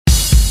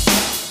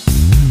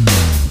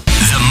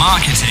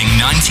Marketing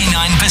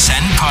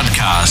 99%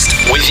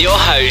 podcast with your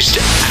host,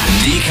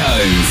 Andy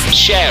Cove.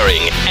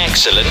 Sharing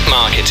excellent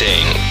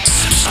marketing.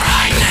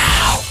 Subscribe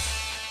now.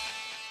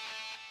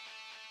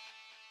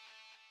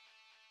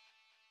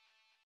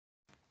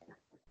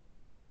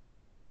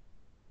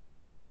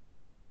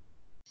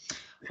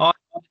 Hi,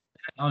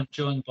 I'm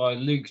joined by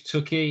Luke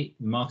Tuckey,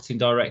 Marketing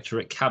Director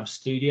at Cab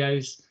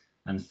Studios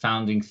and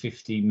founding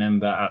 50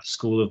 member at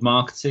School of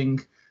Marketing.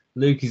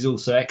 Luke is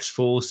also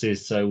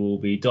ex-forces, so we'll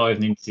be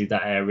diving into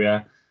that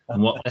area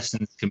and what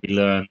lessons can be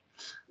learned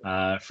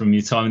from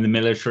your time in the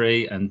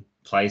military and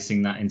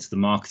placing that into the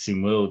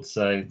marketing world.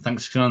 So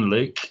thanks for coming on,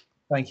 Luke.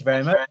 Thank you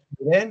very much.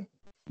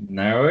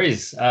 No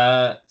worries.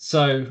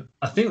 So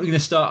I think we're going to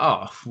start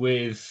off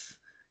with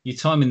your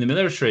time in the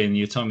military and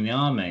your time in the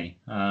army.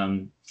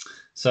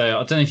 So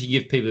I don't know if you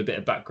give people a bit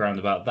of background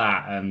about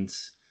that. And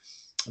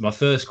my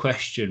first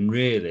question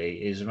really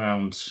is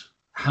around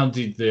how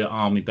did the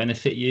army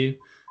benefit you,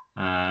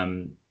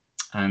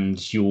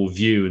 and your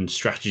view and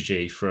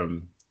strategy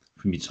from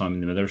your time in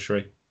the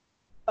military?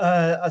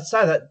 I'd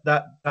say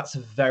that's a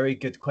very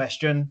good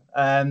question.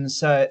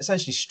 So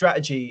essentially,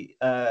 strategy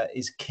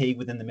is key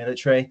within the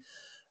military,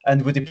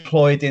 and we're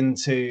deployed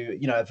into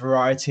a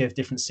variety of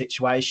different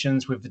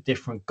situations with a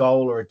different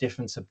goal or a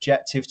different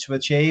objective to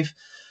achieve.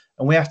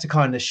 And we have to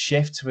kind of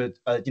shift to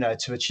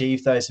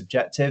achieve those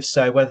objectives.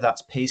 So whether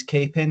that's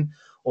peacekeeping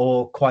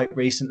or quite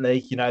recently,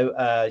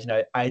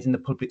 aiding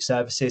the public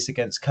services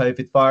against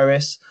COVID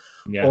virus,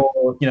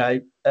 or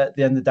at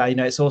the end of the day,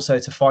 it's also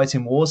to fight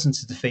in wars and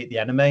to defeat the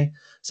enemy.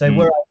 So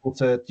we're able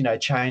to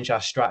change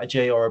our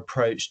strategy or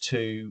approach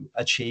to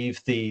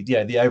achieve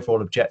the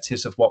overall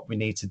objectives of what we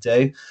need to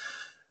do.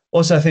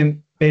 Also, I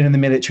think being in the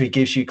military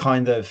gives you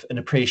kind of an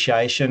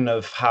appreciation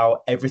of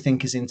how everything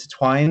is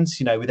intertwined,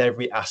 with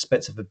every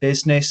aspect of a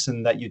business,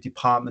 and that your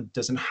department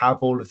doesn't have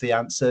all of the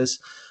answers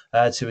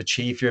to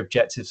achieve your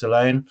objectives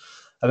alone.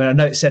 I mean, I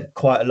know it's said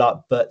quite a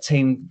lot, but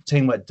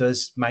teamwork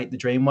does make the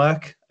dream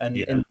work. And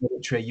in the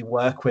military, you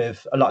work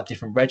with a lot of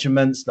different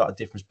regiments, a lot of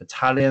different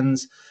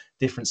battalions,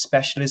 different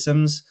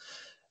specialisms.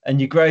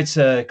 And you grow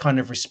to kind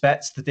of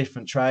respect the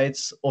different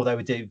trades, although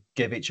we do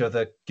give each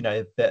other,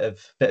 a bit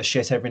of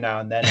shit every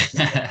now and then.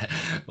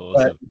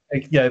 Awesome.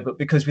 But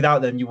because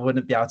without them, you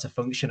wouldn't be able to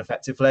function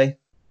effectively.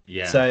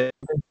 Yeah. So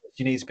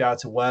you need to be able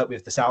to work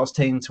with the sales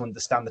team to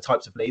understand the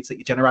types of leads that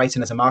you're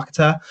generating as a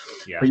marketer.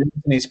 Yeah. But you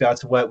need to be able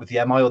to work with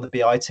the MI or the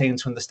BI team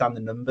to understand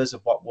the numbers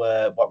of what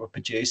we're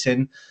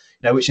producing,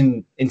 which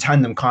in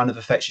tandem kind of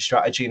affects your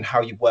strategy and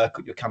how you work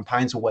at your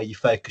campaigns or where you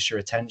focus your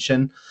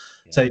attention.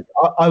 Yeah. So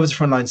I was a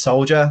frontline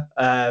soldier.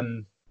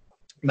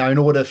 Now, in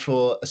order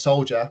for a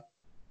soldier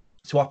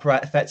to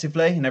operate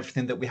effectively in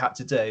everything that we had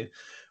to do,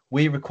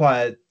 we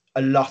required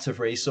a lot of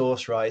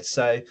resource, right?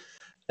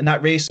 And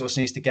that resource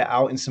needs to get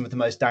out in some of the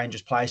most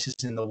dangerous places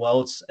in the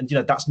world. And,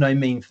 that's no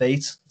mean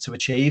feat to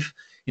achieve,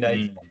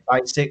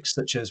 basics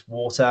such as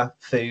water,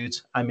 food,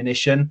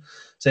 ammunition.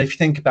 So if you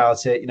think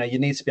about it, you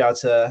need to be able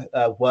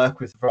to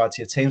work with a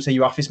variety of teams. So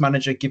your office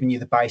manager giving you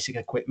the basic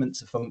equipment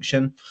to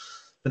function.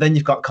 But then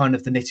you've got kind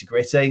of the nitty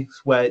gritty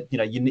where,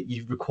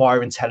 you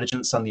require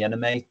intelligence on the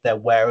enemy, their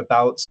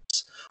whereabouts,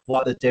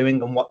 what they're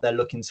doing and what they're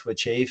looking to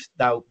achieve.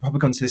 Now, we'll probably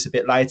come to this a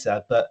bit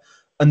later, but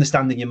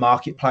understanding your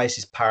marketplace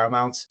is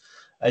paramount.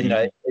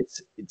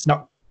 It's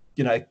not,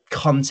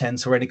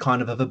 content or any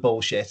kind of other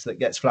bullshit that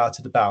gets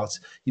flouted about.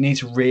 You need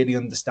to really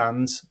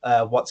understand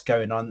what's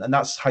going on, and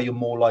that's how you're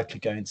more likely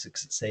going to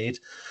succeed.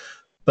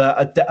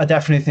 But I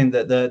definitely think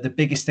that the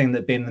biggest thing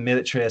that being in the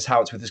military has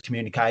helped with is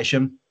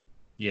communication.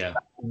 Yeah.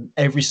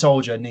 Every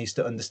soldier needs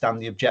to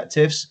understand the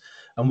objectives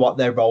and what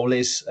their role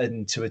is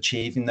and to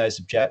achieving those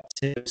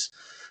objectives.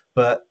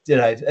 But,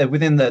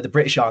 within the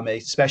British Army,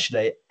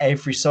 especially,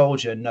 every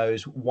soldier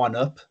knows one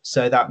up.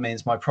 So that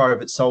means my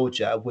private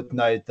soldier would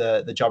know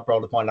the job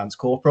role of my Lance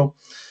Corporal.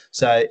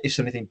 So if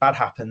something bad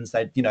happens,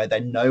 they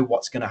know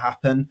what's going to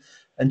happen.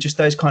 And just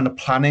those kind of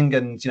planning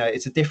and,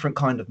 it's a different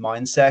kind of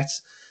mindset.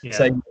 Yeah.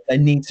 So they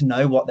need to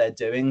know what they're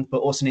doing, but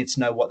also need to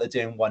know what they're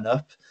doing one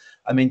up.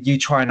 I mean, you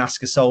try and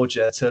ask a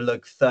soldier to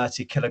lug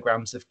 30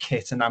 kilograms of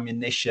kit and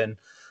ammunition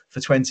for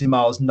 20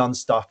 miles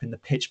nonstop in the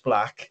pitch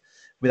black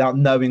without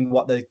knowing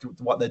what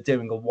they're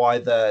doing or why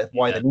they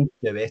need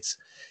to do it.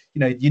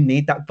 You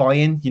need that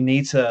buy-in. You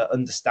need to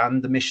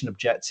understand the mission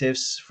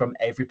objectives from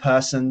every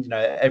person.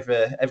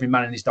 Every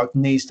man and his dog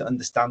needs to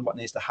understand what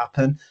needs to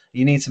happen.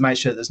 You need to make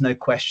sure there's no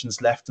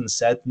questions left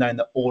unsaid, knowing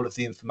that all of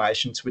the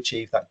information to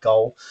achieve that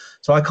goal.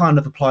 So I kind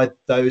of applied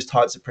those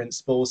types of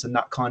principles and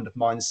that kind of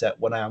mindset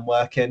when I am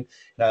working,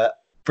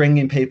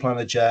 bringing people on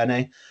a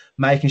journey,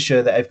 making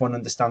sure that everyone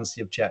understands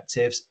the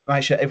objectives,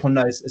 make sure everyone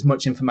knows as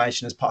much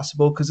information as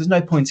possible, because there's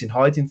no point in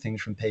hiding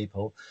things from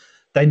people.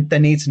 They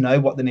need to know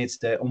what they need to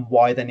do and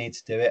why they need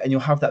to do it, and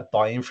you'll have that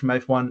buy-in from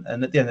everyone.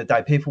 And at the end of the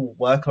day, people will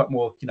work a lot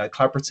more,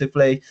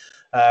 collaboratively.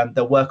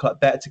 They'll work a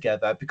lot better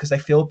together because they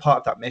feel part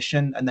of that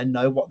mission and they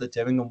know what they're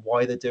doing and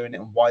why they're doing it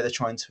and why they're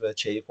trying to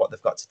achieve what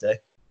they've got to do.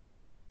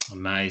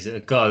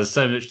 Amazing. God, there's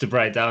so much to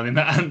break down in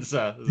that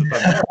answer.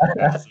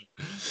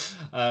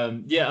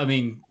 I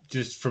mean,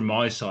 just from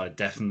my side,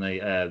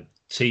 definitely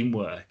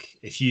teamwork.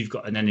 If you've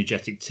got an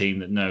energetic team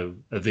that know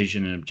a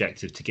vision and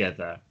objective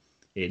together,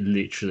 it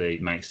literally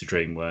makes the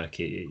dream work.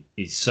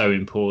 It's so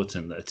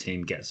important that a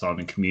team gets on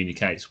and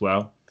communicates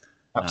well.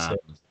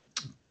 Absolutely.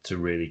 To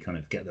really kind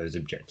of get those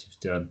objectives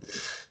done.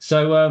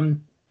 So,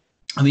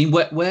 I mean,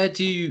 where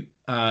do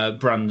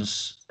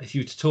brands, if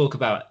you were to talk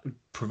about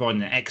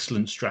providing an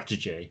excellent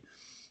strategy,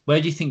 where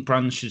do you think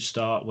brands should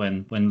start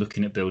when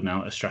looking at building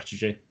out a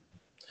strategy?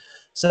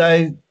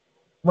 So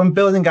when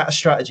building out a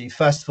strategy,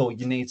 first of all,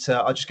 you need to,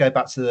 I'll just go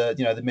back to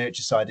the military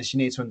side, is you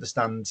need to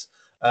understand,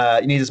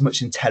 you need as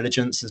much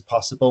intelligence as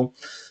possible.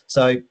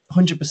 So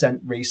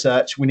 100%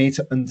 research, we need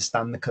to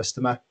understand the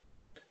customer.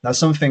 Now,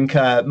 something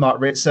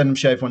Mark Ritson, I'm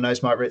sure everyone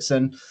knows Mark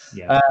Ritson.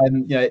 Yeah.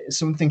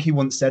 Something he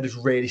once said has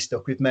really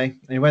stuck with me.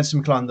 And he went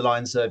something along the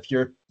lines of,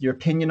 your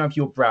opinion of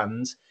your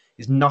brand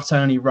is not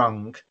only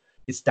wrong,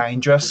 it's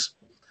dangerous.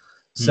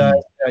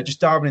 So just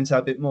diving into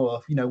that a bit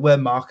more, we're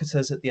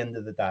marketers at the end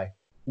of the day.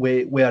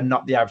 We are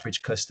not the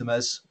average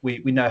customers. We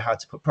know how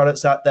to put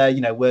products out there.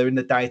 We're in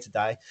the day to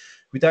day.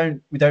 We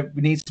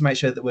need to make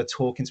sure that we're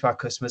talking to our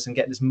customers and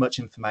getting as much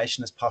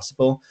information as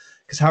possible.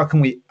 Because how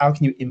can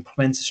you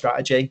implement a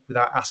strategy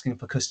without asking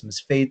for customers'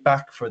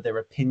 feedback, for their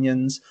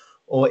opinions,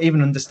 or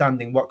even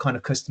understanding what kind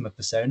of customer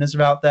personas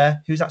are out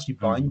there, who's actually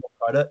buying your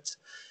product?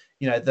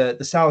 The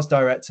sales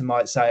director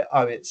might say,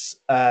 oh, it's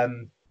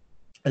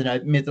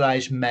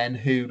middle-aged men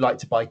who like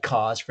to buy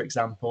cars, for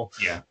example.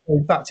 Yeah.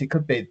 In fact, it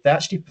could be they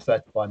actually prefer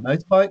to buy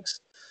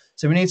motorbikes.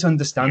 So we need to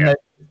understand those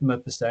customer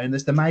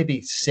personas. There may be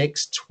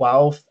 6,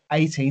 12,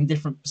 18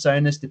 different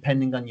personas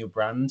depending on your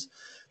brand.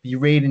 But you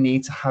really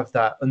need to have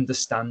that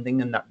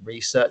understanding and that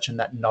research and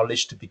that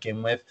knowledge to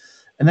begin with.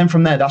 And then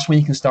from there, that's when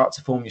you can start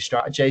to form your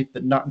strategy,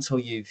 but not until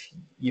you've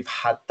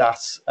had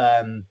that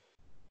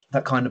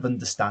that kind of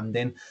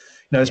understanding.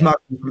 As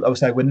Mark, I would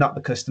say, we're not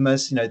the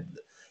customers.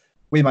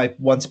 We may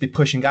want to be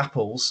pushing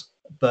apples,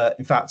 but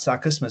in fact, our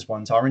customers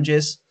want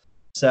oranges.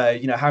 So,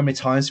 how many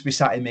times have we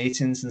sat in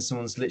meetings and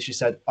someone's literally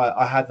said,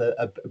 I have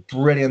a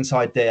brilliant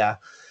idea.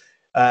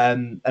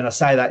 And I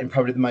say that in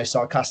probably the most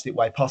sarcastic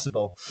way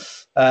possible.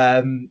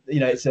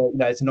 It's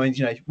annoying,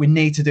 we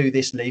need to do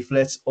this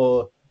leaflet,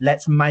 or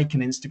let's make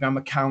an Instagram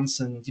account.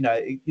 And,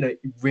 it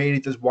really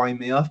does wind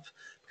me up,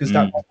 because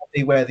that might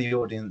be where the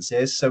audience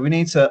is. So we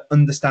need to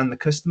understand the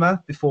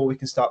customer before we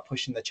can start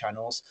pushing the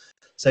channels.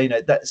 So,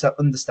 that's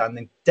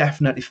understanding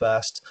definitely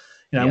first.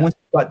 Once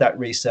you've got that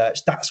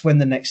research, that's when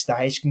the next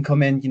stage can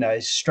come in,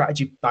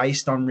 strategy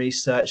based on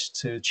research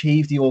to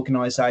achieve the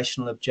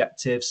organizational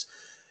objectives.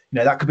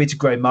 That could be to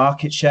grow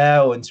market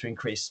share or to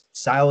increase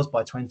sales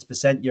by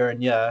 20% year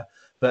on year.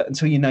 But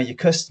until you know your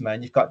customer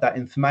and you've got that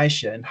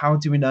information, how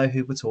do we know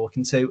who we're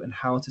talking to and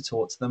how to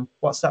talk to them?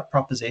 What's that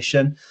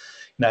proposition?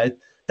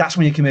 That's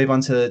when you can move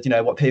on to,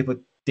 what people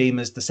deem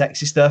as the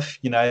sexy stuff,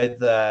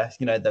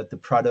 the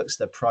products,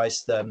 the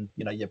price,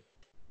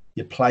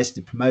 your place,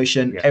 the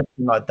promotion,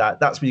 everything like that.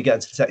 That's when you get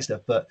into the sexy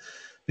stuff. But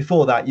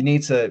before that, you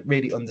need to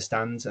really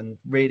understand and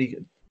really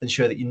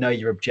ensure that you know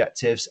your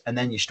objectives and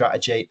then your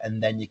strategy,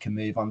 and then you can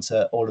move on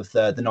to all of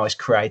the nice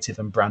creative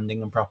and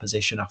branding and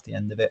proposition after the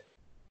end of it.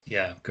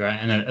 Yeah, great.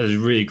 And there's a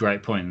really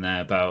great point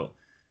there about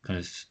kind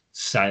of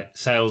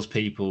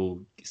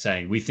salespeople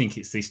saying, we think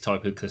it's this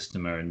type of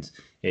customer and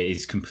it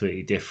is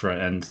completely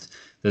different. And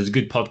there's a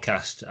good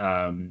podcast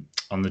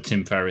on the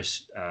Tim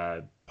Ferriss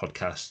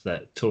podcast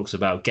that talks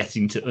about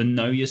getting to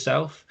unknow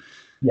yourself.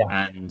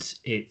 And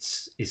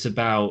it's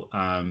about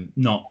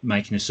not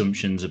making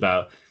assumptions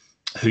about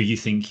who you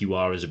think you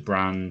are as a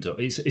brand.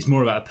 It's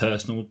more about a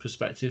personal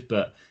perspective,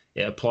 but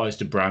it applies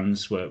to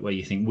brands where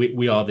you think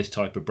we are this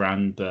type of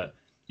brand, but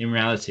in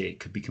reality it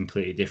could be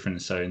completely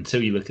different. So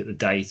until you look at the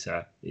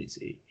data,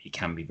 it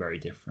can be very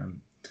different.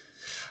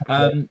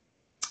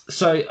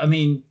 So I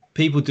mean,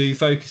 people do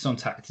focus on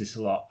tactics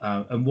a lot,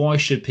 and why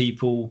should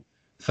people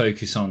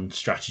focus on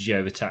strategy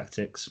over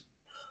tactics?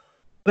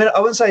 But I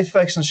wouldn't say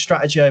focus on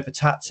strategy over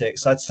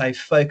tactics. I'd say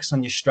focus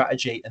on your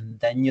strategy and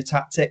then your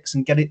tactics,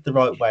 and get it the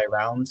right way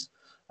around.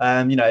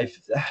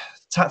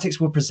 Tactics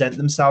will present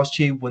themselves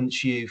to you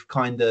once you've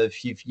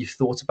you've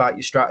thought about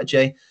your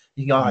strategy.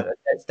 You go,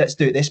 let's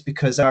do this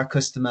because our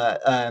customer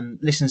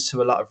listens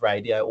to a lot of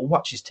radio or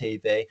watches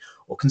TV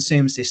or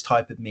consumes this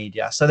type of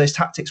media. So those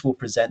tactics will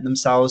present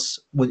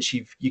themselves once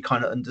you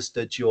kind of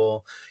understood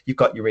you've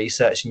got your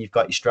research and you've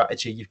got your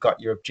strategy, you've got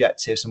your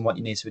objectives and what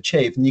you need to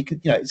achieve. And you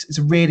could, it's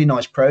a really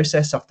nice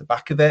process off the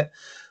back of it.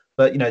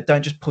 But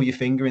don't just pull your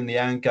finger in the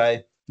air and go,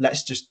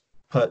 let's just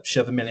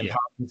shove £1 million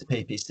into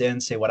PPC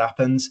and see what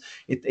happens.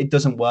 It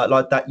doesn't work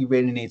like that. You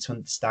really need to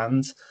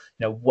understand,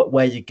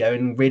 where you're going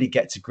and really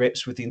get to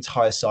grips with the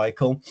entire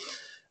cycle.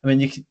 I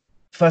mean,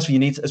 first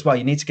of all,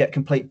 you need to get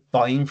complete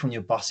buy-in from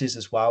your bosses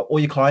as well,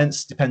 or your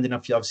clients, depending on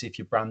if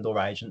you're brand or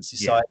agency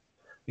side,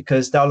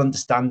 because they'll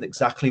understand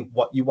exactly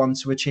what you want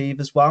to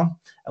achieve as well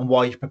and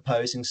why you're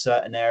proposing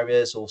certain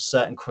areas or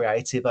certain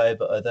creative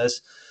over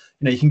others.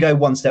 You can go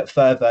one step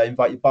further,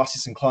 invite your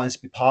bosses and clients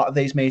to be part of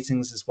these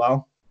meetings as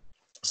well.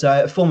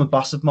 So a former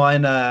boss of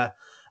mine,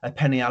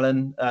 Penny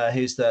Allen,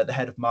 who's the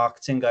head of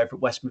marketing over at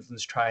West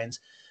Midlands Trains.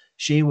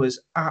 She was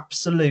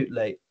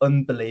absolutely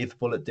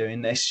unbelievable at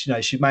doing this. You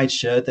know, she made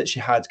sure that she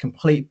had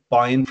complete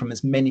buy-in from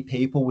as many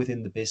people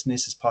within the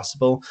business as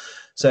possible.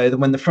 So that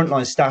when the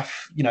frontline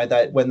staff, you know,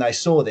 when they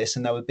saw this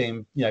and they were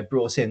being, you know,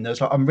 brought in, they was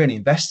like, I'm really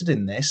invested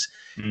in this.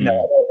 You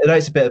know, I know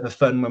it's a bit of a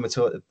fun when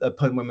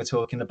we're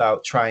talking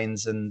about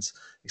trains and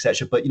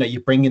etc. But you know,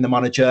 you're bringing them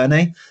on a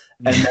journey,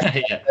 and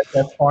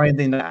they're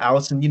finding it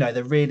out, and you know,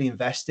 they're really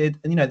invested.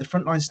 And you know, the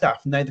frontline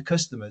staff know the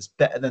customers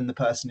better than the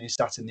person who's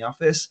sat in the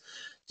office.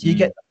 So you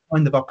get that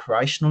kind of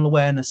operational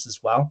awareness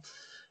as well.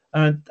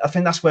 And I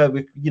think that's where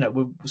we're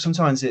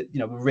sometimes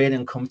we're really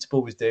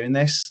uncomfortable with doing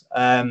this,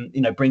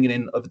 bringing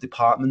in other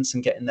departments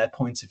and getting their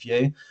point of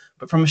view.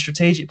 But from a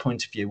strategic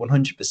point of view,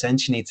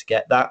 100% you need to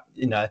get that,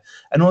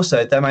 and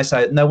also they may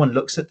say no one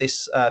looks at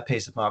this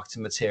piece of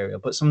marketing material,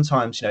 but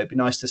sometimes, it'd be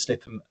nice to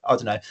slip them,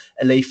 a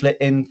leaflet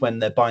in when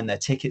they're buying their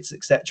tickets,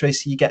 etc.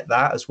 So you get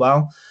that as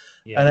well.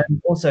 Yeah. And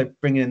then also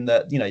bringing in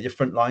the, your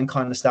frontline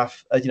kind of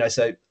staff,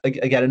 so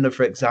again,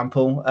 another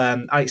example,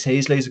 Alex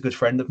Heasley is a good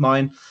friend of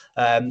mine.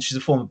 She's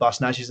a former boss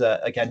now. She's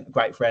a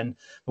great friend.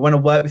 But when I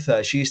worked with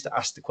her, she used to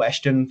ask the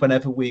question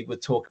whenever we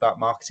would talk about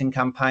marketing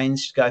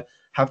campaigns, she'd go,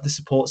 have the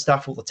support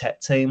staff or the tech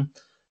team,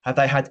 have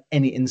they had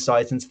any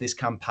insight into this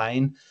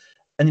campaign?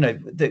 And,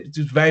 there's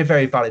very,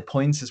 very valid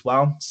points as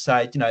well.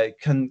 So,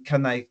 can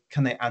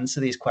they answer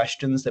these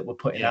questions that we're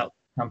putting out in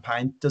the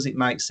campaign? Does it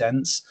make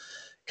sense?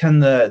 Can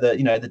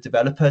the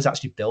developers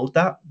actually build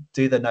that?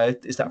 Do they know,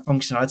 is that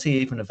functionality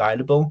even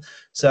available?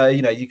 So,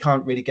 you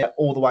can't really get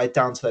all the way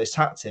down to those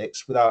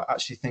tactics without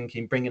actually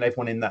bringing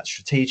everyone in that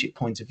strategic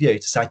point of view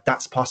to say,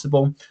 that's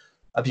possible.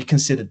 Have you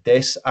considered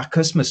this? Our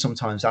customers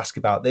sometimes ask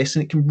about this,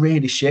 and it can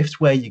really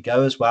shift where you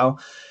go as well.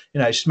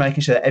 Just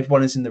making sure that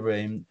everyone is in the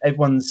room,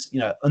 everyone's,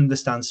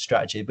 understands the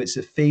strategy, but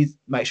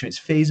make sure it's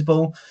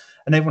feasible,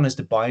 and everyone has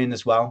to buy in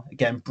as well.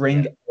 Again,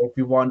 bring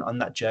everyone on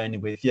that journey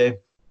with you.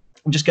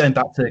 I'm just going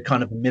back to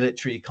kind of a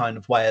military kind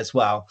of way as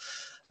well.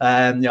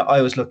 I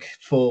always look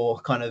for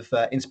kind of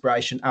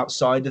inspiration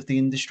outside of the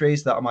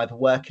industries that I'm either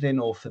working in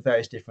or for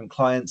various different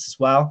clients as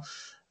well.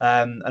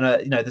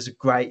 There's a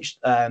great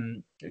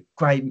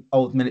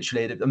old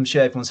military leader. I'm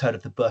sure everyone's heard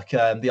of the book,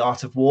 The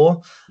Art of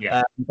War,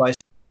 by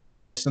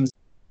some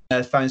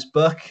famous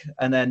book.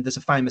 And then there's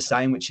a famous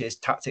saying, which is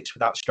tactics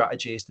without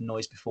strategy is the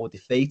noise before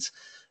defeat.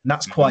 And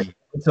that's quite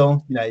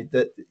vital,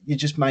 that you're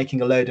just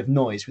making a load of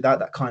noise without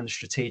that kind of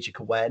strategic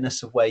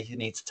awareness of where you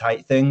need to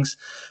take things.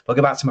 But I'll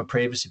go back to my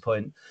previous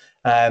point.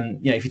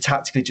 If you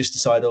tactically just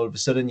decide all of a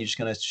sudden you're just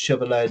going to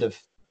shove a load of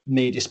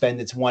media spend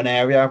into one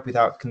area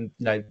without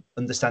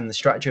understanding the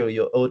strategy or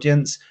your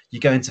audience, you're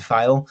going to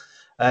fail.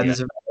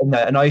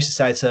 And I used to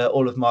say to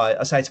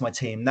I say to my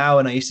team now,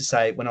 and I used to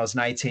say when I was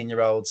an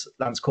 18-year-old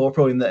Lance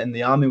Corporal in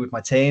the army with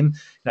my team,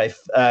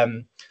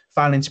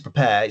 failing to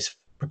prepare is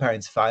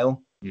preparing to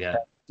fail.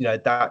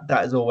 That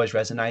has always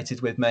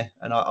resonated with me,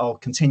 and I'll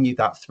continue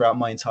that throughout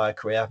my entire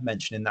career,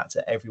 mentioning that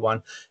to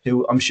everyone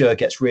who I'm sure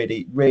gets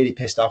really, really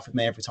pissed off with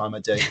me every time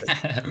I do.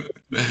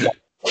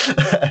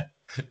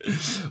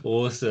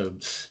 Awesome.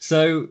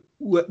 So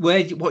what do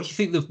you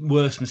think the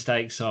worst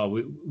mistakes are?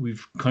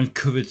 We've kind of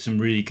covered some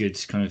really good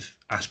kind of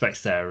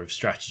aspects there of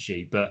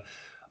strategy, but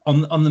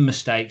on the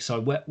mistakes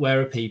side,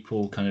 where are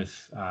people kind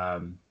of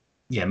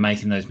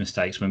making those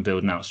mistakes when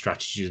building out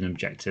strategies and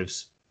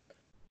objectives?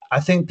 I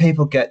think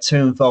people get too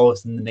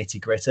involved in the nitty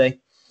gritty.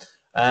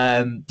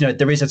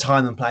 There is a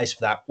time and place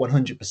for that,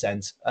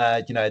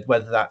 100%.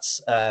 Whether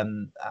that's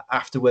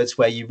afterwards,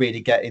 where you really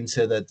get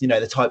into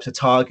the types of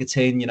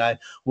targeting.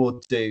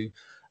 We'll do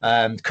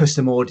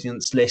custom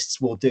audience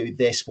lists. We'll do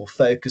this. We'll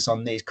focus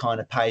on these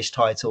kind of page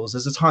titles.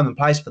 There's a time and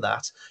place for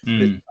that.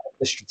 But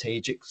the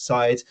strategic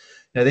side,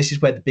 this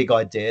is where the big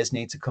ideas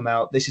need to come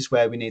out. This is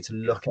where we need to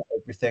look at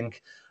everything.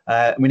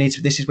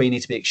 This is where you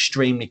need to be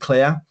extremely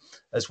clear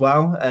as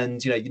well,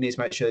 and you need to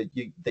make sure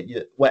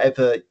that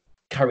whatever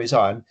carries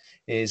on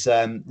is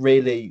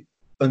really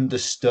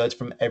understood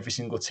from every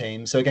single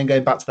team. So again,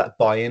 going back to that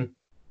buy-in,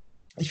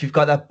 if you've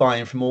got that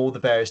buy-in from all the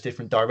various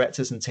different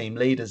directors and team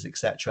leaders,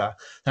 etc.,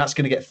 that's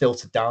going to get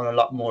filtered down a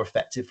lot more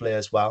effectively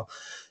as well.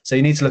 So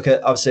you need to look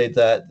at, obviously,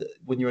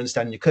 when you're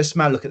understanding your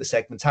customer, look at the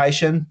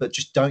segmentation, but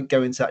just don't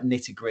go into that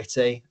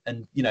nitty-gritty,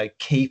 and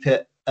keep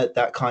it at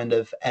that kind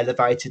of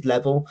elevated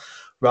level,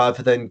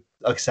 rather than,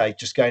 like I say,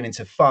 just going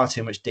into far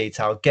too much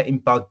detail, getting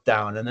bogged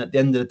down. And at the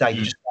end of the day,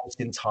 you're just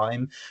wasting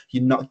time.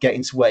 You're not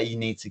getting to where you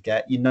need to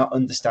get. You're not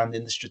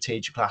understanding the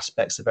strategic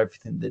aspects of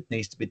everything that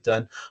needs to be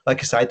done.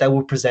 Like I say, they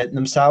will present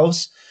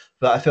themselves,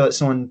 but I feel like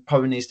someone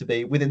probably needs to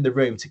be within the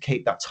room to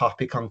keep that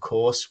topic on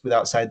course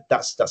without saying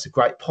that's a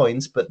great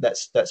point, but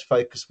let's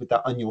focus with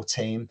that on your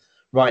team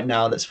right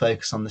now. Let's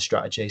focus on the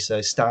strategy.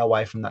 So stay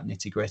away from that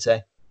nitty gritty.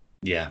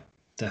 Yeah,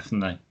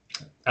 definitely.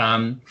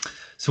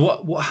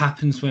 So what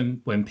happens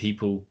when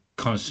people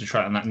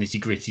concentrate on that nitty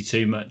gritty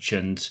too much,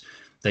 and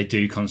they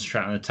do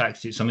concentrate on the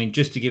tactics? I mean,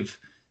 just to give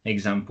an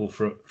example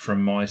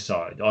from my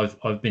side,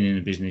 I've been in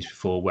a business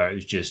before where it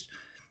was just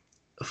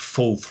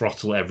full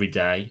throttle every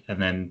day,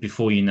 and then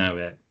before you know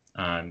it,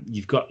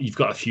 You've got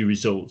a few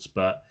results,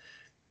 but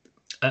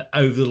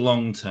over the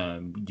long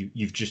term,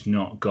 you've just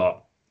not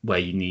got where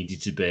you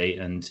needed to be,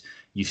 and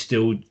you're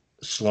still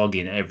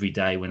slogging every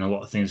day when a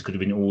lot of things could have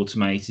been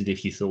automated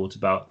if you thought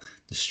about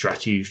the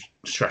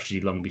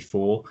strategy long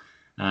before.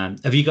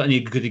 Have you got any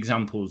good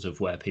examples of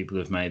where people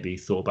have maybe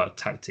thought about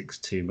tactics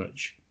too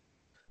much?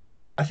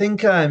 I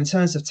think in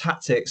terms of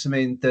tactics, I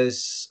mean,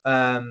 there's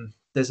a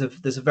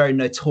very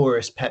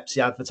notorious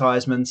Pepsi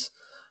advertisement.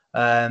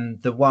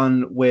 The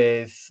one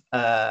with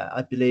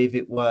I believe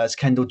it was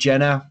Kendall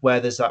Jenner, where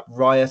there's that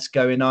riot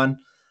going on.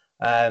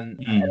 And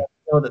I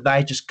feel that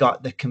they just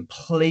got the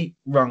complete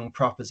wrong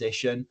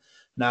proposition.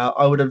 Now,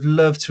 I would have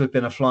loved to have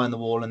been a fly on the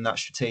wall in that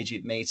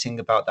strategic meeting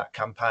about that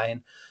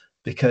campaign,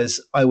 because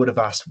I would have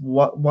asked,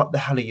 what the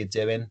hell are you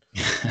doing?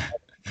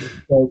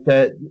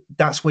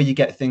 That's where you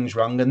get things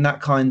wrong, and that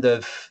kind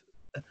of,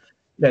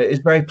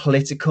 it's very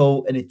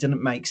political and it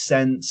didn't make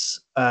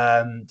sense.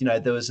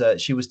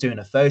 She was doing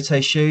a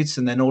photo shoot,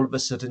 and then all of a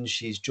sudden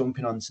she's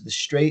jumping onto the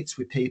streets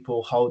with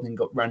people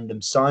holding up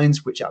random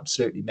signs which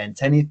absolutely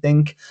meant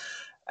anything.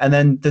 And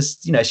then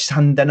she's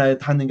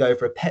handing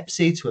over a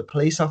Pepsi to a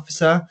police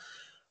officer.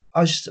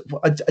 I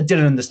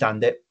didn't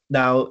understand it.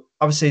 Now,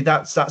 obviously,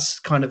 that's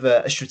kind of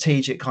a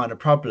strategic kind of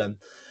problem,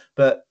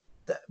 but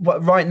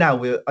right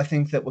now I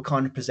think that we're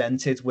kind of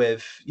presented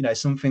with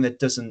something that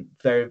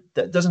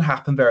doesn't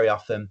happen very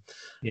often,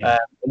 and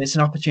it's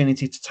an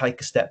opportunity to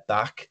take a step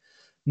back.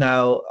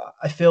 Now,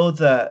 I feel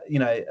that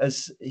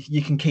as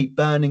you can keep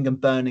burning and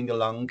burning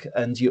along,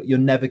 and you're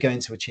never going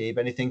to achieve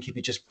anything if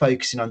you're just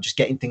focusing on just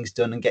getting things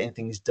done.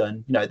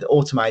 The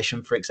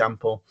automation, for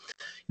example,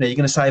 you're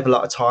going to save a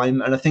lot of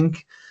time, and I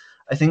think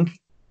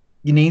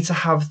you need to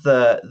have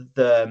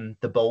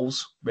the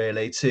balls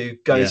really to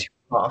go to your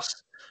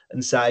boss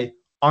and say,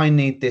 I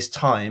need this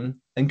time,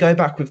 and go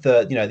back with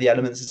the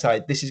elements and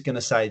say, this is going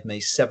to save me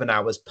 7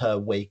 hours per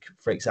week,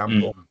 for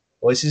example,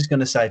 or this is going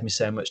to save me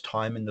so much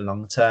time in the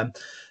long term.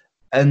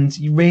 And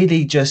you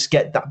really just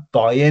get that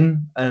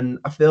buy-in. And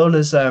I feel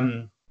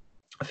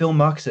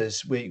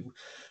marketers, we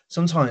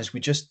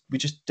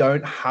just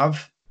don't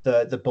have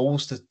the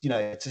balls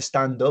to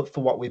stand up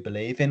for what we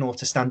believe in, or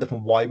to stand up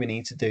and why we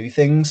need to do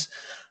things.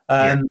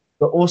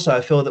 But also, I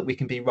feel that we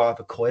can be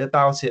rather coy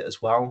about it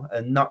as well,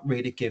 and not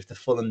really give the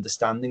full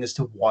understanding as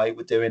to why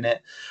we're doing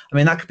it. I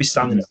mean, that could be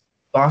standing up to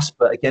the boss,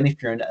 but again,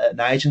 if you're an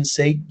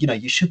agency,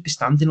 you should be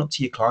standing up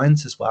to your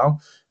clients as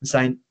well and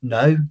saying,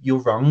 no,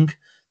 you're wrong.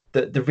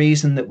 The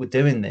reason that we're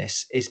doing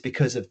this is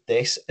because of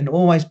this, and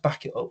always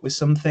back it up with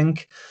something.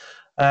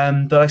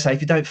 But like I say,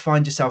 if you don't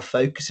find yourself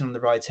focusing on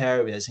the right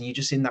areas, and you're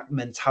just in that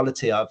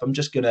mentality of, I'm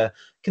just going to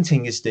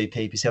continue to do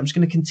PPC, I'm just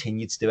going to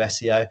continue to do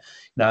SEO,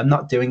 I'm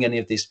not doing any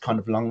of this kind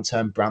of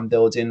long-term brand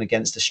building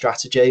against a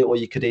strategy. Or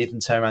you could even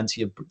turn around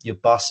to your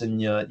boss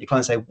and your client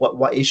and say,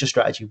 what is your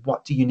strategy?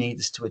 What do you need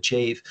us to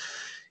achieve?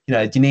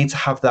 Do you need to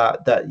have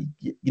that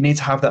you need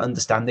to have that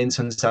understanding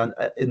to understand,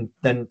 and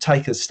then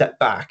take a step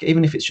back,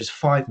 even if it's just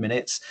 5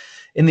 minutes.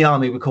 In the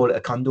army, we call it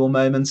a condor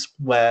moment,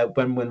 where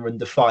when we're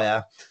under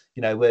fire,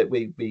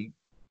 we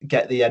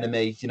get the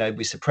enemy,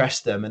 we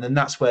suppress them, and then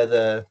that's where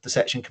the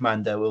section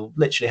commander will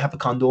literally have a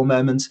condor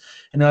moment,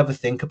 and he'll have a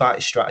think about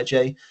his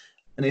strategy.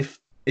 And if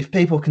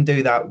people can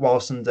do that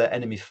whilst under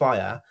enemy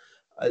fire,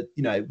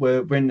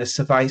 we're in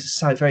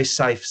a very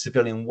safe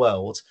civilian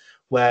world,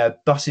 where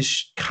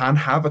bosses can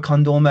have a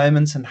condor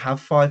moment and have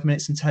 5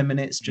 minutes and 10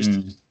 minutes just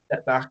to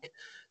step back.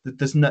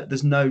 There's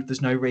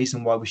no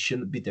reason why we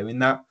shouldn't be doing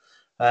that.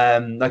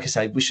 Like I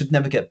say, we should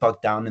never get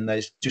bogged down in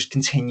those, just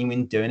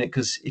continuing doing it,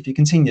 because if you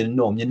continue the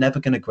norm, you're never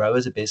going to grow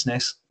as a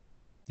business.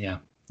 Yeah,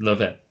 love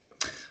it.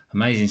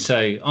 Amazing.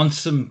 So on to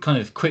some kind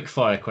of quick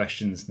fire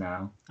questions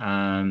now,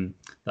 that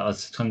I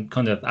was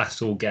kind of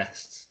asked all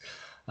guests.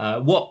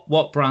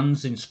 What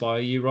brands inspire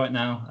you right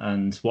now,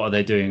 and what are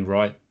they doing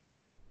right?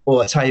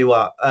 Well, I tell you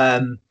what,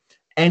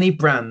 any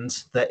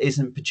brand that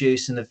isn't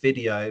producing a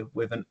video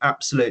with an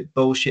absolute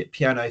bullshit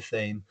piano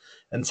theme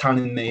and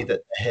telling me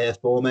that they're here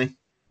for me,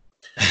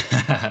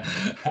 I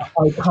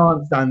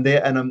can't stand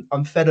it, and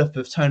I'm fed up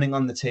of turning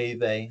on the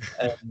TV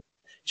and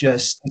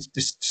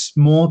just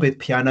morbid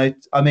piano.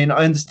 I mean,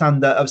 I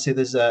understand that obviously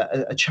there's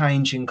a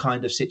changing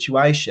kind of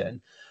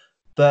situation,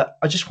 but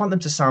I just want them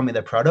to sell me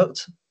their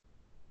product.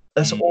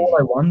 That's all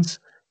I want.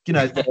 Be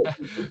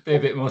a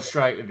bit more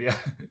straight with you.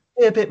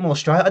 Be a bit more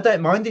straight. I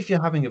don't mind if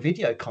you're having a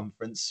video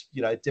conference,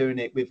 doing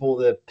it with all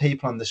the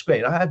people on the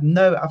screen. I have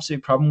no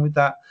absolute problem with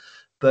that,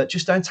 but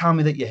just don't tell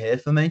me that you're here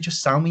for me.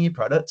 Just sell me your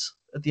product.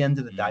 At the end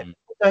of the day, I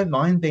don't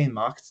mind being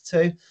marketed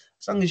to,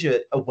 as long as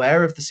you're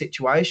aware of the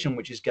situation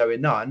which is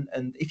going on.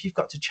 And if you've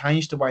got to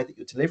change the way that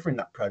you're delivering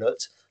that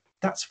product,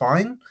 that's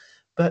fine.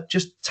 But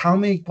just tell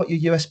me what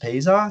your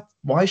USPs are.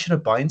 Why should I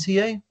buy into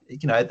you?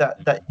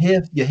 That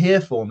you're here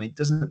for me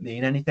doesn't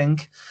mean anything.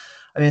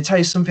 I mean, I'll tell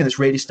you something that's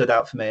really stood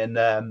out for me, and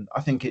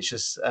I think it's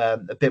just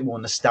a bit more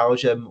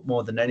nostalgia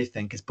more than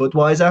anything, is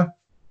Budweiser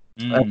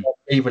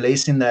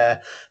re-releasing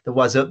the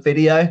What's Up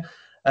video.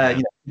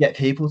 Get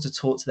people to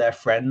talk to their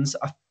friends.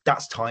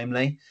 That's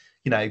timely.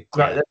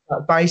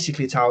 That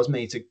basically tells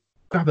me to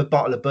grab a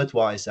bottle of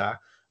Budweiser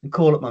and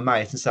call up my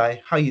mate and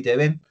say, "How you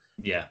doing?"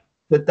 Yeah.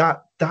 But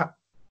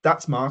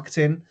that's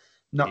marketing,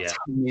 not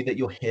telling me that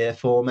you're here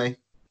for me.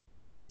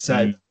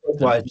 So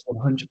Budweiser is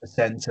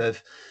 100%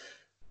 of.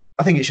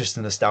 I think it's just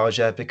a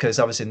nostalgia because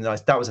obviously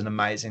that was an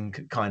amazing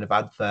kind of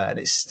advert and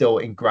it's still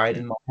ingrained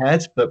in my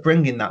head. But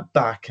bringing that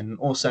back and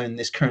also in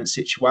this current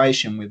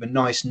situation with a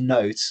nice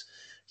note,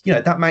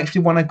 that makes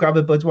me want to grab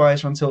a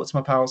Budweiser and talk to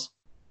my pals.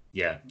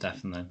 Yeah,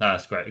 definitely.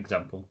 That's a great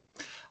example.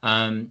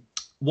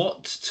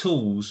 What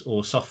tools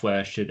or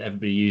software should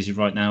everybody using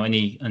right now?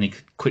 Any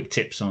quick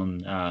tips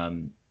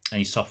on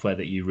any software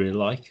that you really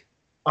like?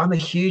 I'm a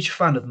huge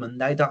fan of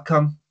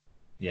Monday.com.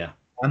 Yeah.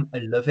 I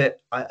love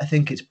it. I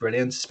think it's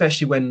brilliant,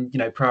 especially when,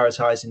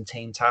 prioritizing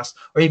team tasks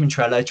or even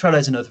Trello. Trello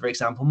is another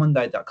example,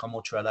 Monday.com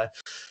or Trello.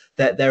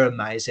 They're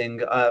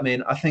amazing. I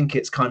mean, I think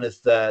it's kind of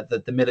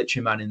the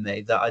military man in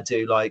me that I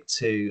do like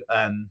to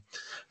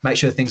make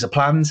sure things are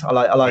planned. I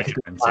like a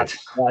good plan.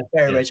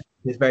 Very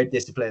regimented, very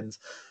disciplined.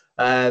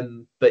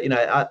 But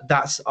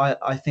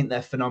I think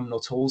they're phenomenal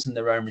tools in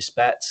their own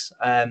respects.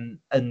 And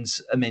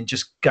I mean,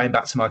 just going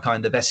back to my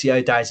kind of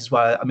SEO days as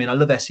well. I mean, I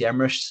love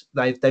SEMrush.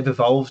 They've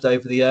evolved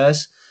over the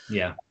years.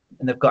 Yeah,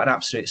 and they've got an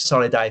absolute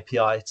solid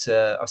API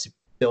to obviously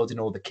building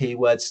all the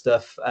keyword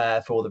stuff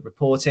for all the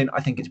reporting.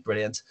 I think it's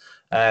brilliant.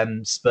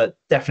 But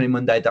definitely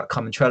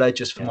Monday.com and Trello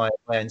just for my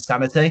own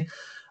sanity.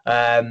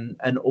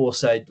 And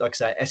also,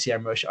 like I say,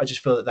 SEMrush, I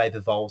just feel that they've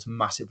evolved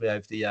massively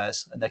over the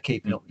years and they're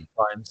keeping up with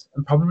times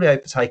and probably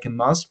overtaken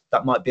Moz.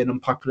 That might be an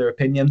unpopular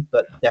opinion,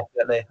 but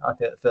definitely I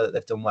feel that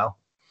they've done well.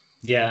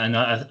 Yeah, and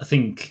I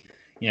think,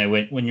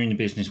 when you're in a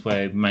business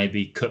where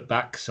maybe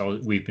cutbacks, so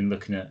we've been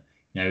looking at,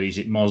 is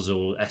it Moz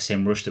or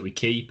SEMrush that we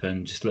keep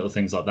and just little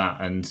things like that.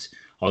 And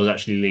I was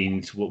actually leaning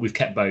to we've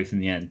kept both in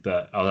the end,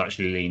 but I was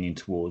actually leaning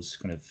towards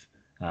kind of,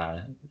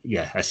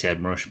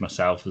 SEMrush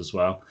myself as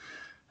well.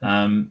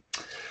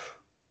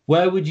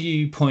 Where would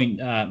you point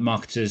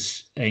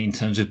marketers in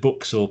terms of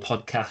books or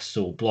podcasts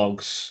or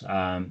blogs?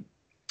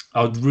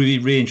 I would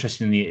really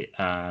interested in the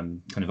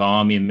kind of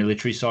army and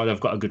military side. I've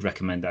got a good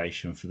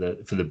recommendation for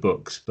the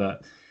books,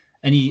 but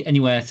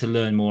anywhere to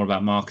learn more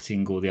about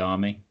marketing or the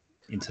army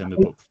in terms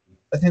of books?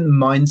 I think the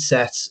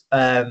mindset,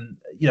 and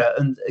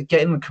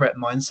getting the correct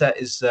mindset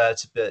is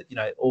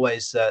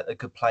always a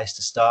good place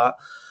to start.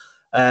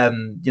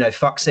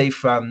 Foxy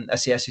from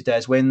SES Who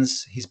Dares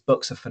Wins, his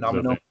books are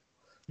phenomenal.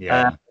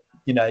 Yeah.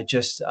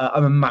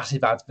 I'm a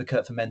massive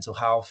advocate for mental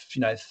health,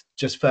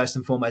 just first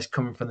and foremost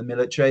coming from the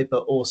military,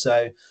 but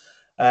also,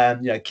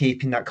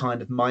 keeping that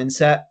kind of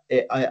mindset.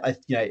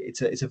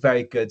 It's a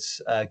very good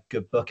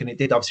book. And it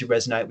did obviously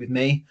resonate with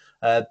me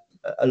a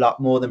lot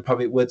more than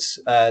probably it would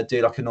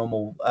do like a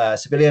normal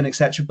civilian,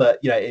 etc. But,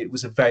 it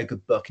was a very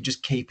good book and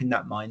just keeping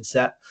that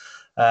mindset.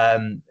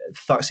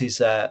 Foxy's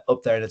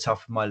up there in the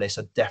top of my list.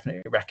 I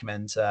definitely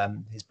recommend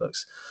his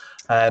books.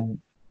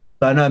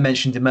 But I know I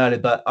mentioned him earlier,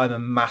 but I'm a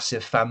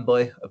massive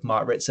fanboy of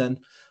Mark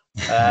Ritson.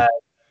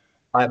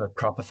 I'm a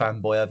proper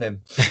fanboy of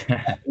him.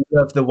 I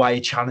love the way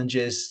he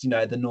challenges,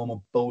 the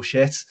normal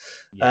bullshit.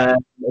 As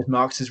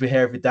marketers we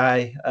hear every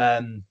day,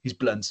 he's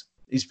blunt.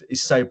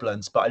 He's so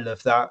blunt, but I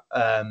love that.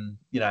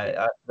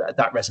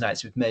 That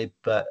resonates with me.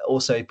 But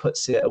also he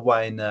puts it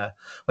away in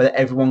where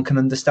everyone can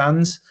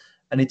understand.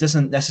 And he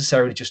doesn't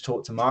necessarily just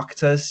talk to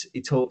marketers.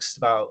 He talks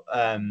about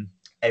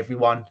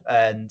everyone,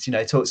 and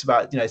talks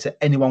about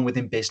to anyone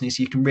within business.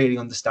 You can really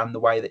understand the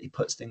way that he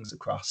puts things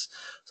across.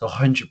 So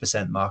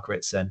 100% Mark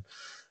Ritson.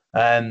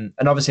 And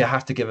obviously I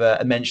have to give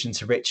a mention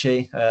to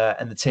Richie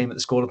and the team at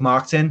the School of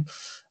Marketing.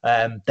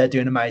 They're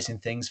doing amazing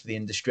things for the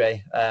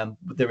industry.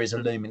 There is a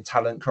looming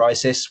talent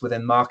crisis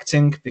within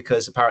marketing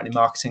because apparently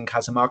marketing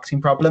has a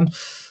marketing problem.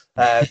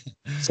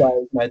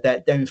 So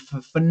they're doing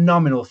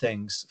phenomenal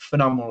things.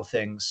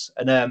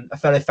 And a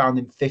fellow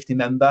founding 50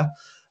 member,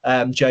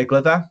 Joe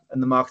Glover,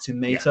 and the Marketing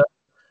Meter.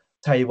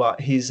 Tell you what,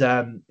 he's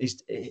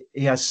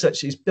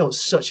built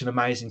such an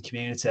amazing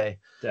community.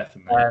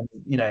 Definitely.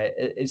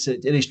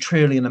 It is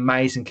truly an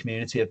amazing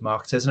community of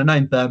marketers. And I know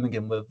in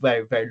Birmingham we're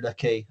very, very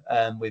lucky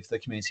with the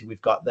community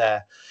we've got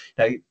there.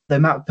 The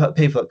amount of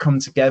people that come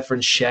together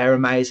and share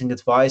amazing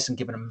advice and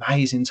give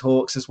amazing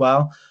talks as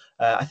well.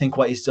 I think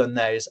what he's done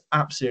there is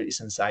absolutely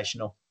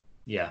sensational.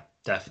 Yeah,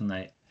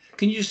 definitely.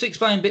 Can you just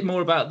explain a bit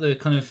more about the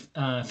kind of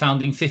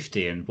founding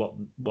 50 and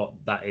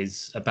what that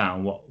is about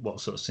and what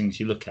sort of things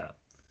you look at?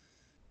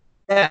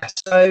 Yeah,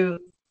 so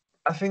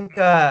I think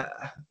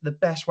the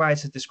best way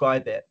to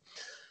describe it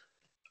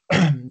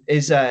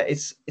is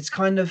it's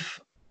kind of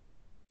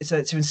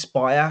to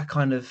inspire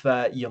kind of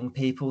young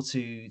people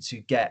to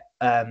get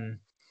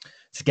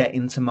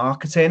into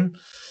marketing.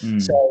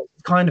 So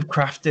kind of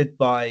crafted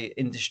by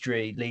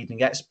industry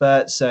leading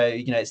experts. So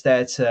it's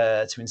there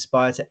to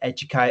inspire, to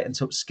educate, and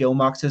to upskill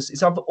marketers.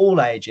 It's of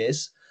all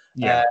ages,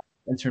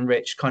 and to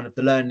enrich kind of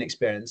the learning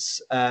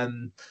experience.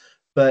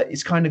 But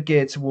it's kind of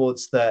geared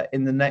towards if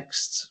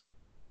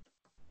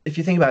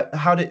you think about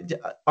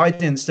I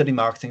didn't study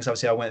marketing, so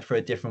obviously I went through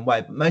a different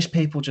way, but most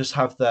people just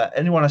have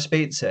anyone I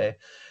speak to,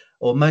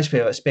 or most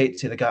people I speak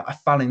to, they go, I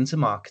fell into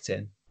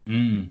marketing.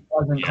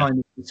 wasn't kind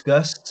of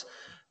discussed.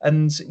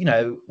 And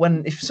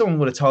if someone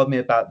would have told me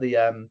about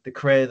the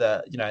career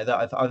that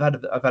that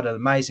I've had an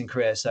amazing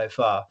career so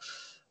far.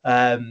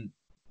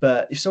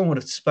 But if someone would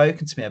have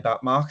spoken to me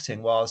about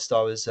marketing whilst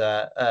I was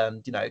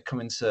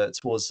coming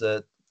towards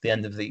the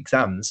end of the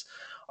exams,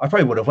 I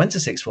probably would have went to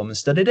sixth form and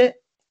studied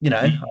it. I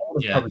would have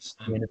probably gone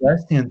to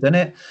university and done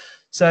it.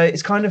 So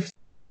it's kind of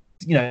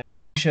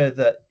sure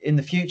that in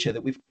the future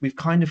that we've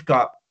kind of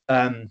got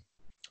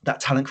that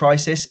talent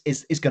crisis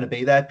is going to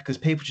be there, because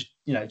people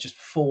just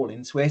fall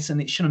into it,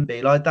 and it shouldn't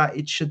be like that.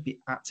 It should be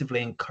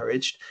actively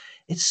encouraged.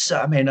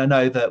 I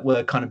know that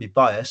we're kind of be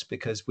biased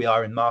because we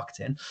are in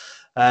marketing,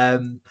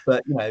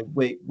 but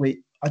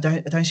I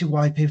don't see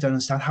why people don't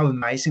understand how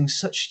amazing it's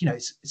such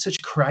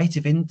a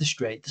creative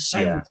industry. There's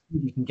so much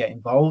you can get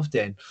involved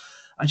in.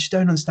 I just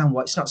don't understand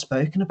why it's not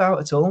spoken about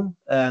at all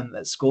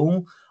at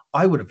school.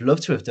 I would have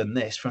loved to have done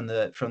this from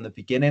the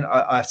beginning.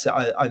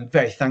 I'm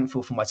very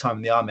thankful for my time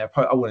in the army.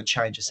 I wouldn't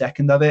change a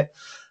second of it,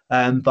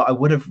 but I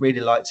would have really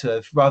liked to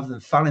have, rather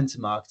than fall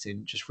into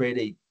marketing, just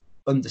really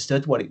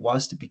understood what it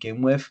was to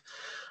begin with.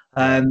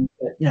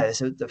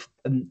 There's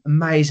an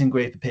amazing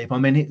group of people. I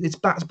mean, it's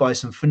backed by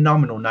some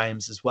phenomenal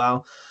names as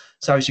well.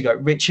 So you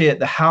got Richie at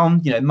the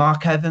helm,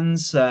 Mark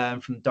Evans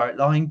from Direct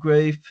Line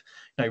Group,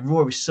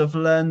 Rory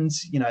Sutherland,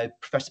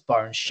 Professor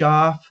Byron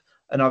Sharp,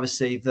 and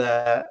obviously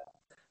the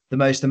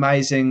most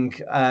amazing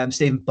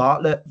Stephen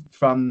Bartlett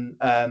from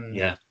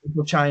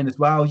Chain as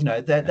well.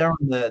 They're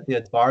on the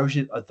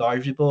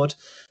advisory board.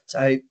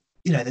 So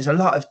there's a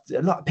lot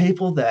of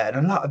people there,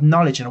 and a lot of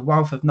knowledge and a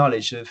wealth of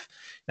knowledge of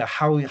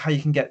how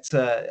you can get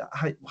to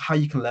how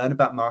you can learn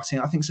about marketing.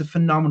 I think it's a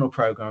phenomenal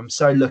program. I'm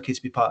so lucky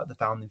to be part of the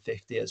Founding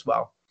 50 as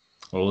well.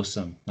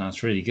 Awesome,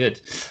 that's really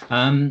good.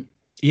 And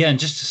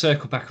just to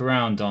circle back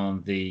around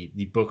on the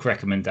book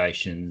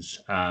recommendations.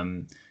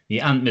 The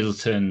Ant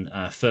Middleton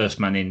First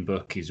Man In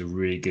book is a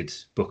really good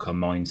book on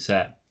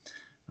mindset.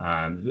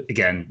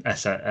 Again,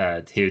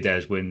 He Who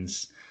Dares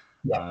Wins,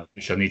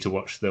 which I need to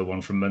watch the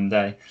one from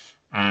Monday.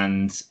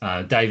 And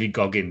David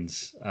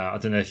Goggins. I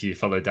don't know if you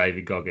follow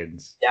David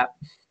Goggins. Yeah.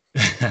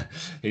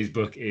 His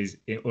book is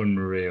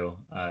unreal.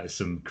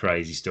 Some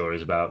crazy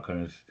stories about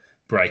kind of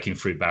breaking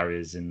through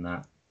barriers in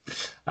that.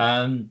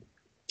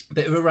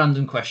 Bit of a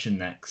random question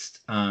next.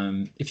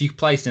 If you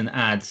placed an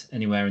ad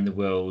anywhere in the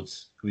world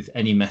with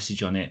any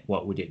message on it,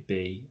 what would it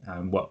be?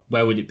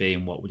 Where would it be,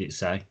 and what would it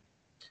say?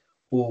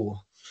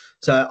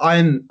 So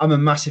I'm a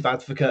massive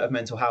advocate of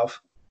mental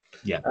health.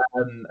 Yeah.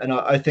 And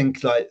I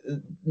think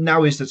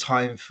now is the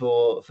time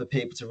for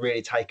people to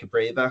really take a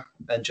breather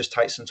and just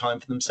take some time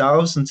for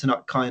themselves, and to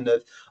not kind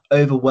of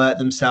overwork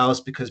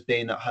themselves, because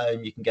being at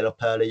home, you can get up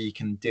early, you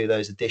can do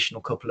those additional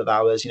couple of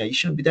hours. You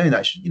shouldn't be doing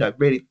that.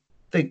 Really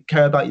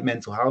care about your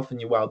mental health and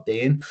your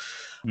well-being.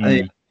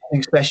 I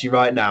think especially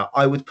right now,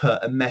 I would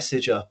put a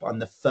message up on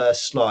the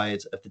first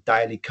slide of the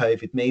daily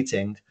COVID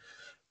meeting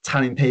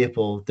telling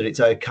people that it's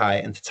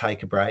okay and to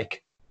take a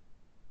break.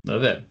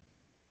 Love it.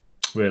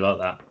 Really like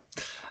that.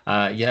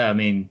 I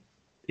mean,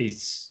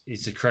 it's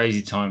a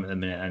crazy time at the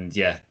minute,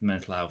 and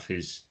mental health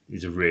is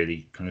a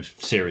really kind of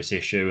serious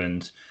issue.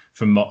 And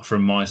from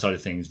my side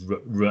of things,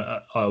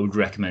 I would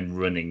recommend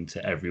running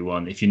to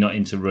everyone. If you're not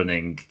into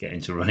running, get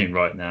into running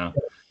right now.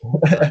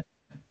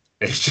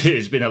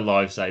 It's been a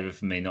lifesaver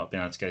for me, not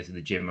being able to go to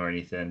the gym or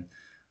anything.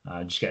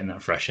 Just getting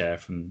that fresh air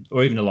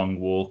or even a long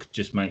walk,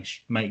 just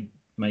make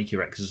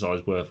your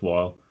exercise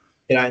worthwhile.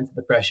 Get out into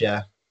the fresh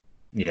air.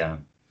 Yeah.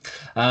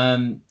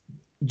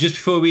 Just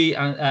before we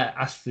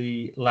ask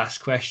the last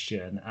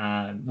question,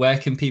 where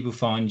can people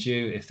find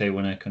you if they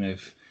want to kind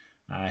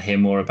of hear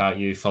more about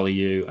you, follow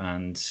you,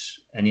 and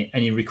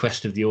any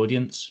request of the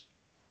audience?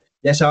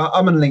 Yeah, so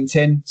I'm on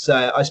LinkedIn.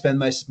 So I spend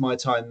most of my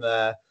time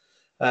there.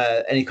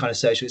 Any kind of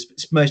social,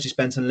 it's mostly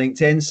spent on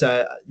LinkedIn.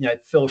 So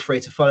feel free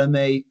to follow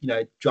me.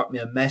 Drop me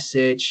a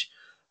message.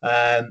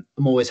 I'm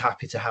always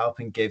happy to help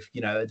and give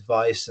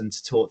advice and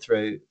to talk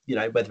through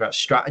whether that's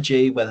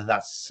strategy, whether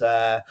that's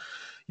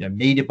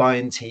media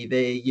buying,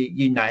 TV,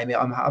 you name it.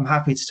 I'm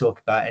happy to talk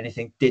about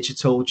anything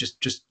digital.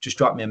 Just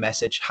drop me a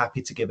message.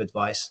 Happy to give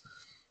advice.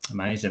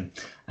 Amazing.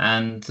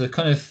 And the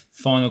kind of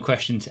final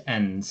question to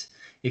end: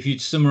 if you'd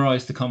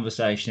summarize the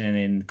conversation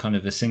in kind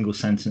of a single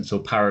sentence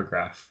or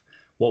paragraph,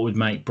 what would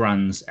make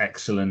brands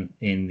excellent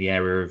in the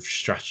area of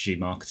strategy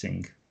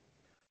marketing?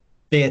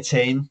 Be a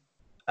team.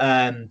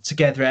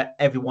 Together,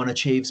 everyone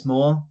achieves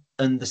more.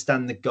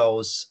 Understand the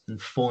goals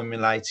and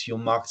formulate your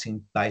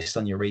marketing based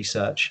on your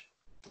research.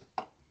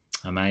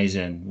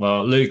 Amazing.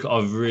 Well, Luke,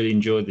 I've really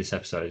enjoyed this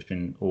episode. It's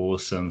been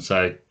awesome.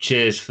 So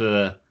cheers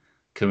for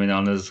coming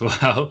on as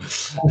well.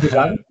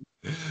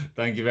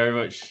 Thank you very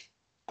much.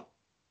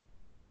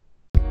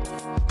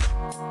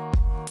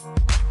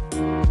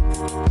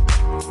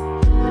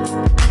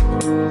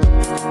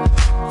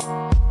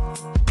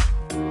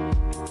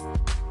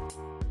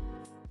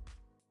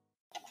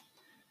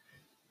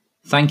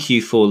 Thank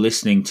you for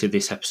listening to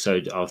this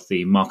episode of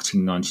the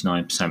Marketing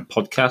 99%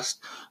 podcast.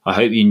 I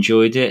hope you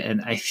enjoyed it.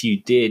 And if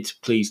you did,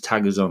 please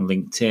tag us on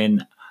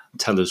LinkedIn.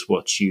 Tell us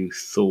what you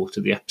thought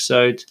of the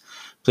episode.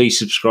 Please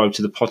subscribe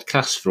to the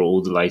podcast for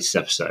all the latest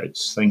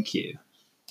episodes. Thank you.